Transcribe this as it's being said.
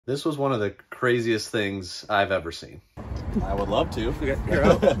This was one of the craziest things I've ever seen. I would love to. Okay, here,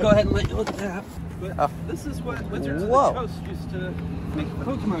 I'll go ahead and let you look at that. But this is what Wizards of the Coast used to make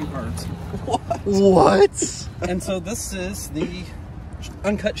Pokemon cards. What? And so this is the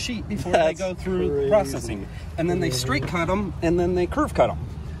uncut sheet before they go through processing. And then they straight cut them, and then they curve cut them.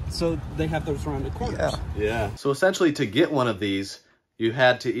 So they have those rounded corners. Yeah. So essentially, to get one of these, you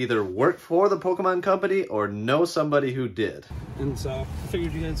had to either work for the Pokemon company or know somebody who did. And so I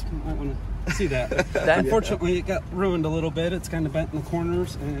figured you guys might want to see that. Unfortunately, it got ruined a little bit. It's kind of bent in the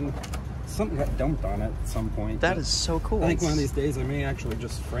corners, and something got dumped on it at some point. That is so cool. I think one of these days I may actually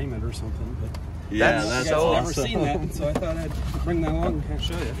just frame it or something. But yeah, that's so awesome. I've never seen that, and so I thought I'd bring that along and kind of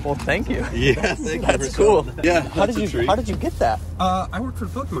show you. Well, thank you. Yeah, thank you. That's cool. Yeah, how did you get that? I work for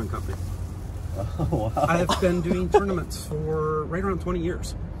the Pokemon company. Oh, wow. I have been doing tournaments for right around 20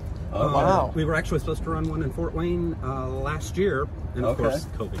 years. Oh, wow. We were actually supposed to run one in Fort Wayne last year, and of course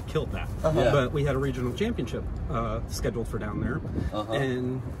COVID killed that. But we had a regional championship scheduled for down there,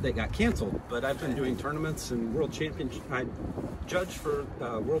 and they got canceled. But I've been doing tournaments and world championship. I judge for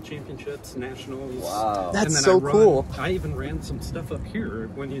world championships, nationals. Wow, that's so cool. I even ran some stuff up here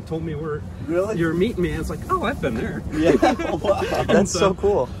when you told me where really you're meeting me. I was like, oh, I've been there. Yeah, wow. That's so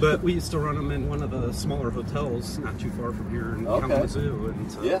cool. But we used to run them in one of the smaller hotels not too far from here in Kalamazoo, and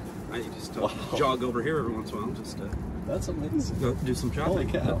so I used to jog over here every once in a while just to that's amazing. go do some shopping.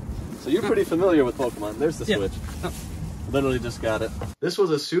 Holy cow. So you're pretty familiar with Pokemon. There's the Switch. Literally just got it. This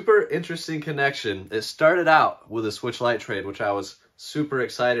was a super interesting connection. It started out with a Switch Lite trade, which I was super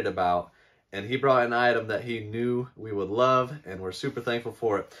excited about. And he brought an item that he knew we would love, and we're super thankful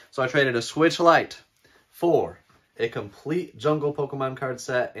for it. So I traded a Switch Lite for a complete jungle Pokemon card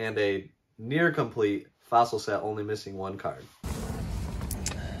set and a near complete fossil set, only missing one card.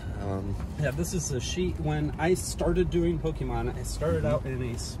 Yeah, this is a sheet. When I started doing Pokemon, I started out in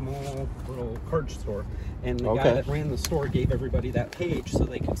a small little card store, and the guy that ran the store gave everybody that page so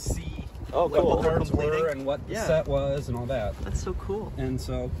they could see what the cards were and what the set was and all that. That's so cool. And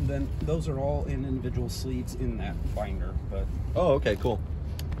so then those are all in individual sleeves in that binder. But okay, cool.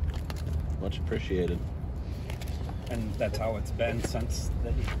 Much appreciated. And that's how it's been since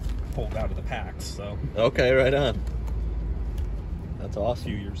they pulled out of the packs. So okay, right on. That's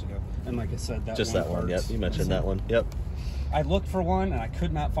awesome. A few years ago. And like I said, that just that one. Yep, you mentioned that one. Yep. I looked for one and I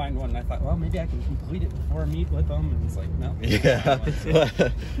could not find one. And I thought, well, maybe I can complete it before I meet with them. And he's like, no. Yeah.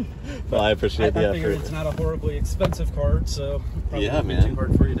 Well, I appreciate the effort. I figured it's not a horribly expensive card, so probably won't be too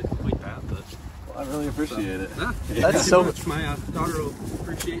hard for you to complete that. But I really appreciate it. That's so much. My daughter will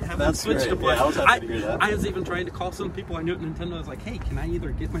appreciate having a Switch to play. Yeah, I was happy to hear that. I was even trying to call some people I knew at Nintendo. I was like, hey, can I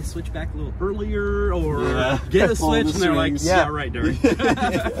either get my Switch back a little earlier or get a Switch? And they're like, yeah, right, Derek.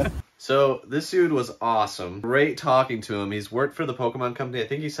 So this dude was awesome. Great talking to him. He's worked for the Pokemon company. I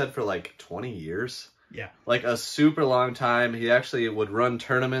think he said for like 20 years. Yeah. Like a super long time. He actually would run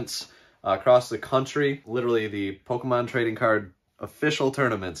tournaments across the country. Literally the Pokemon trading card official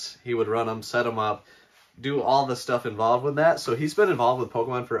tournaments. He would run them, set them up, do all the stuff involved with that. So he's been involved with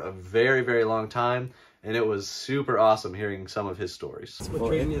Pokemon for a very, very long time. And it was super awesome hearing some of his stories.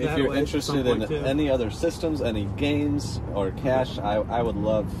 Well, if you're interested in any other systems, any games, or cash, I would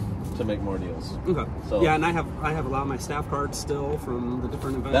love to make more deals. Okay. So, yeah, and I have a lot of my staff cards still from the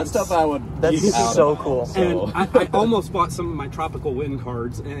different events. That stuff I would. That's so cool. And I almost bought some of my Tropical Wind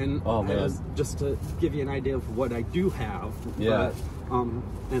cards, and just to give you an idea of what I do have. Yeah. But,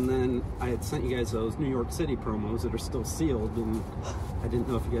 and then I had sent you guys those New York City promos that are still sealed, and I didn't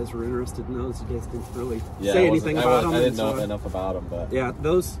know if you guys were interested in those. You guys didn't really say anything about them. I didn't know enough about them, but yeah,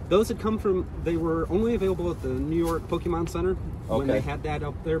 those had come from. They were only available at the New York Pokemon Center when they had that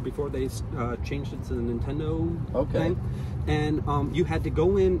up there before they changed it to the Nintendo thing. And you had to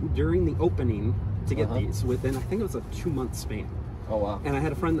go in during the opening to get these within, I think it was a 2-month span. Oh wow! And I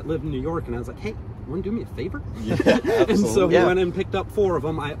had a friend that lived in New York, and I was like, "Hey, want to do me a favor?" Yeah, and so we went and picked up 4 of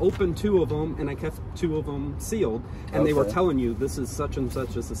them. I opened 2 of them, and I kept 2 of them sealed. And they were telling you, "This is such and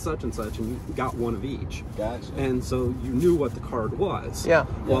such. This is such and such," and you got 1 of each. Gotcha. And so you knew what the card was. Yeah.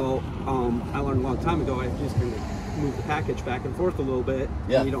 Well, I learned a long time ago. I just kind of move the package back and forth a little bit,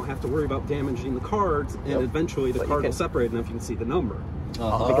 and you don't have to worry about damaging the cards. And eventually, the card will separate enough you can see the number.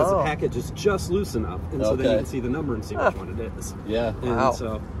 Because the package is just loose enough, and so then you can see the number and see which one it is. Yeah. And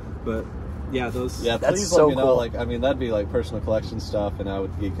so, but Yeah, those. Yeah, That's please so let me know. cool. Like, I mean, that'd be like personal collection stuff, and I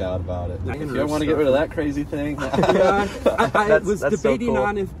would geek out about it. I If can you ever want to get rid of that crazy thing, Yeah, I was that's so debating cool.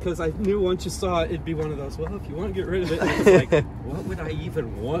 on it because I knew once you saw it, it'd be one of those. Well, if you want to get rid of it, it's like, what would I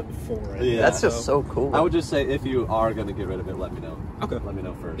even want for it? Yeah. That's just so cool. I would just say if you are going to get rid of it, let me know. Okay. Let me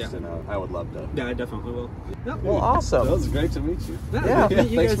know first, Yeah. and I would love to. Yeah, I definitely will. Yeah, Well, awesome. That was great to meet you. Yeah. meet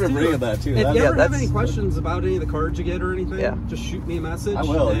you Thanks guys for too. bringing that too. If That- you Yeah, ever have that's- any questions about any of the cards you get or anything, Yeah. just shoot me a message. I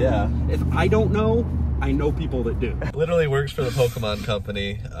will, and yeah. If I don't know, I know people that do. Literally works for the Pokemon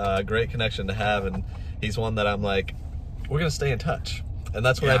company. Great connection to have, and he's one that I'm like, we're gonna stay in touch. And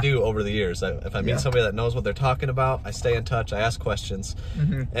that's what I do over the years. If I meet somebody that knows what they're talking about, I stay in touch, I ask questions.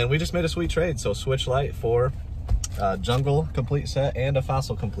 And we just made a sweet trade. So Switch Lite for Jungle complete set and a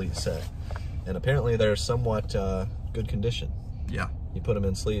Fossil complete set. And apparently they're somewhat good condition. Yeah. He put them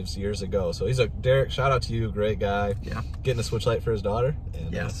in sleeves years ago. So Derek, shout out to you, great guy. Yeah. Getting a Switch Lite for his daughter.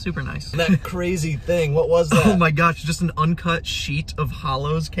 And, Yeah, super nice. and that crazy thing, what was that? Oh my gosh, just an uncut sheet of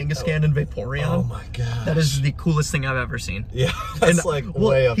hollows, Kangaskhan and Vaporeon. Oh my god. That is the coolest thing I've ever seen. Yeah, that's And, like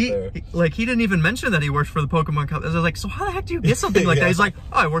well, way up he, there. Like, he didn't even mention that he worked for the Pokemon company. I was like, so how the heck do you get something like Yeah. that? He's like,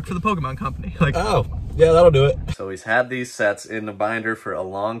 oh, I work for the Pokemon company. Like, Oh, yeah, that'll do it. So he's had these sets in the binder for a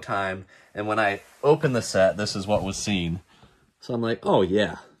long time, and when I opened the set, this is what was seen. So I'm like, oh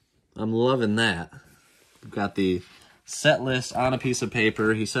yeah, I'm loving that. We've got the set list on a piece of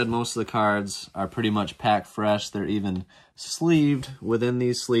paper. He said most of the cards are pretty much packed fresh. They're even sleeved within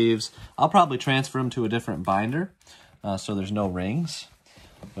these sleeves. I'll probably transfer them to a different binder, so there's no rings.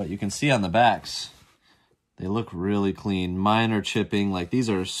 But you can see on the backs, they look really clean. Minor chipping, like these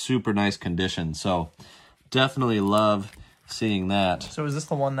are super nice condition. So definitely love seeing that. so is this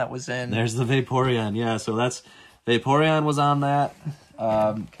the one that was in There's the Vaporeon, yeah. So that's Vaporeon was on that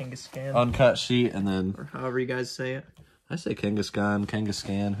Kangaskhan? uncut sheet, and then Or however you guys say it. I say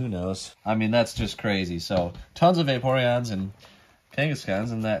Kangaskhan, who knows? I mean, that's just crazy. So tons of Vaporeons and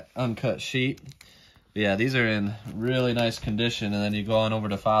Kangaskhan's in that uncut sheet. Yeah, these are in really nice condition, and then you go on over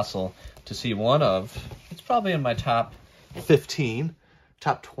to Fossil to see one of, it's probably in my top 15,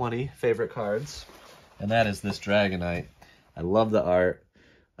 top 20 favorite cards, and that is this Dragonite. I love the art.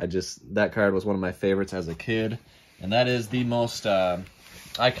 That card was one of my favorites as a kid, and that is the most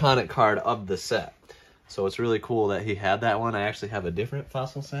iconic card of the set. So it's really cool that he had that one. I actually have a different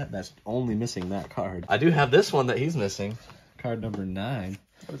Fossil set that's only missing that card. I do have this one that he's missing, card number 9.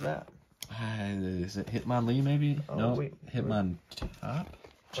 What was that? Is it Hitmonlee maybe? Oh, no, wait. Hitmon Top?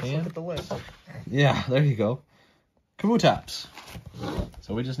 Let's look at the list. Yeah, there you go. Kabutops.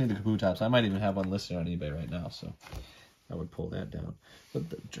 So we just need the Kabutops. I might even have one listed on eBay right now, so I would pull that down. But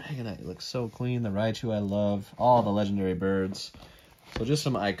the Dragonite looks so clean. The Raichu I love. All the legendary birds. So just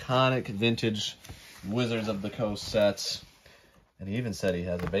some iconic vintage Wizards of the Coast sets. And he even said he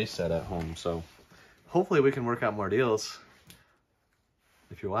has a base set at home, so hopefully we can work out more deals.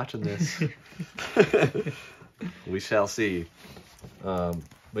 If you're watching this, we shall see. But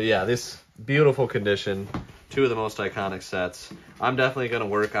yeah, this beautiful condition, 2 of the most iconic sets. I'm definitely going to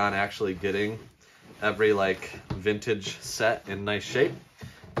work on actually getting every like vintage set in nice shape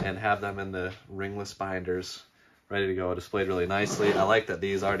and have them in the ringless binders ready to go, displayed really nicely. I like that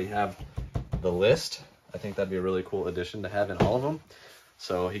these already have the list. I think that'd be a really cool addition to have in all of them.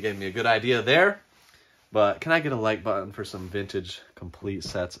 So he gave me a good idea there. But can I get a like button for some vintage complete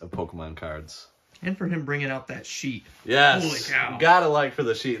sets of Pokemon cards? And for him bringing out that sheet. Yes. Holy cow. Got a like for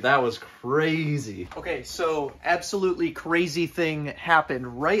the sheet. That was crazy. Okay, so absolutely crazy thing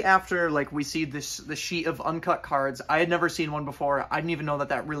happened right after like we see the sheet of uncut cards. I had never seen one before. I didn't even know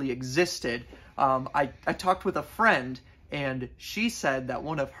that really existed. I talked with a friend, and she said that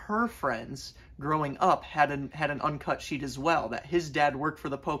one of her friends growing up had an uncut sheet as well, that his dad worked for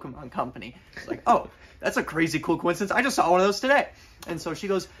the Pokemon company. It's like, oh, that's a crazy cool coincidence. I just saw one of those today. And so she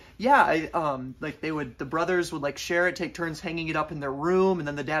goes, yeah, the brothers would like share it, take turns hanging it up in their room, and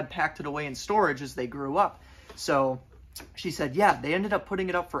then the dad packed it away in storage as they grew up. So she said, yeah, they ended up putting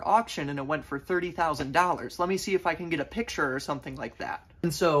it up for auction and it went for $30,000. Let me see if I can get a picture or something like that.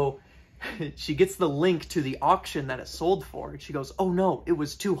 And so she gets the link to the auction that it sold for. She goes, oh no, it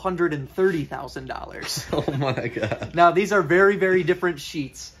was $230,000. Oh my god. Now, these are very, very different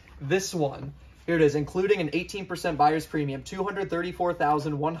sheets. This one, here it is, including an 18% buyer's premium,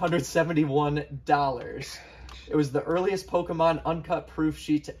 $234,171. It was the earliest Pokemon uncut proof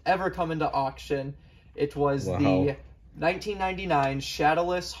sheet to ever come into auction. It was the 1999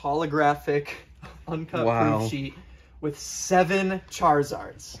 Shadowless holographic uncut proof sheet with 7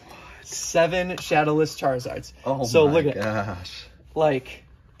 Charizards. 7 Shadowless Charizards. Oh so my look at gosh. like,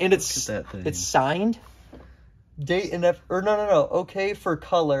 and it's Look at that thing. it's signed. Date and okay for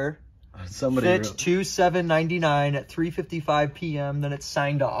color. Somebody Fit wrote... 2799 at 3:55 p.m. Then it's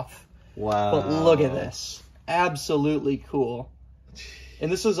signed off. Wow. But look at this. Absolutely cool.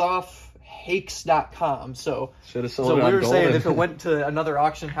 And this was off Hakes.com. So we were saying if it went to another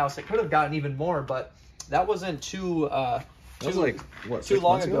auction house, it could have gotten even more, but that wasn't too long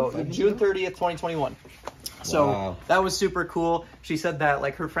ago. June 30th, 2021. So that was super cool. She said that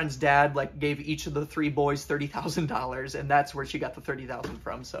like her friend's dad like gave each of the 3 boys $30,000, and that's where she got the $30,000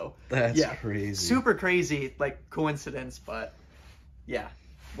 from. So that's crazy. Super crazy, like coincidence, but yeah,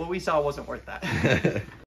 what we saw wasn't worth that.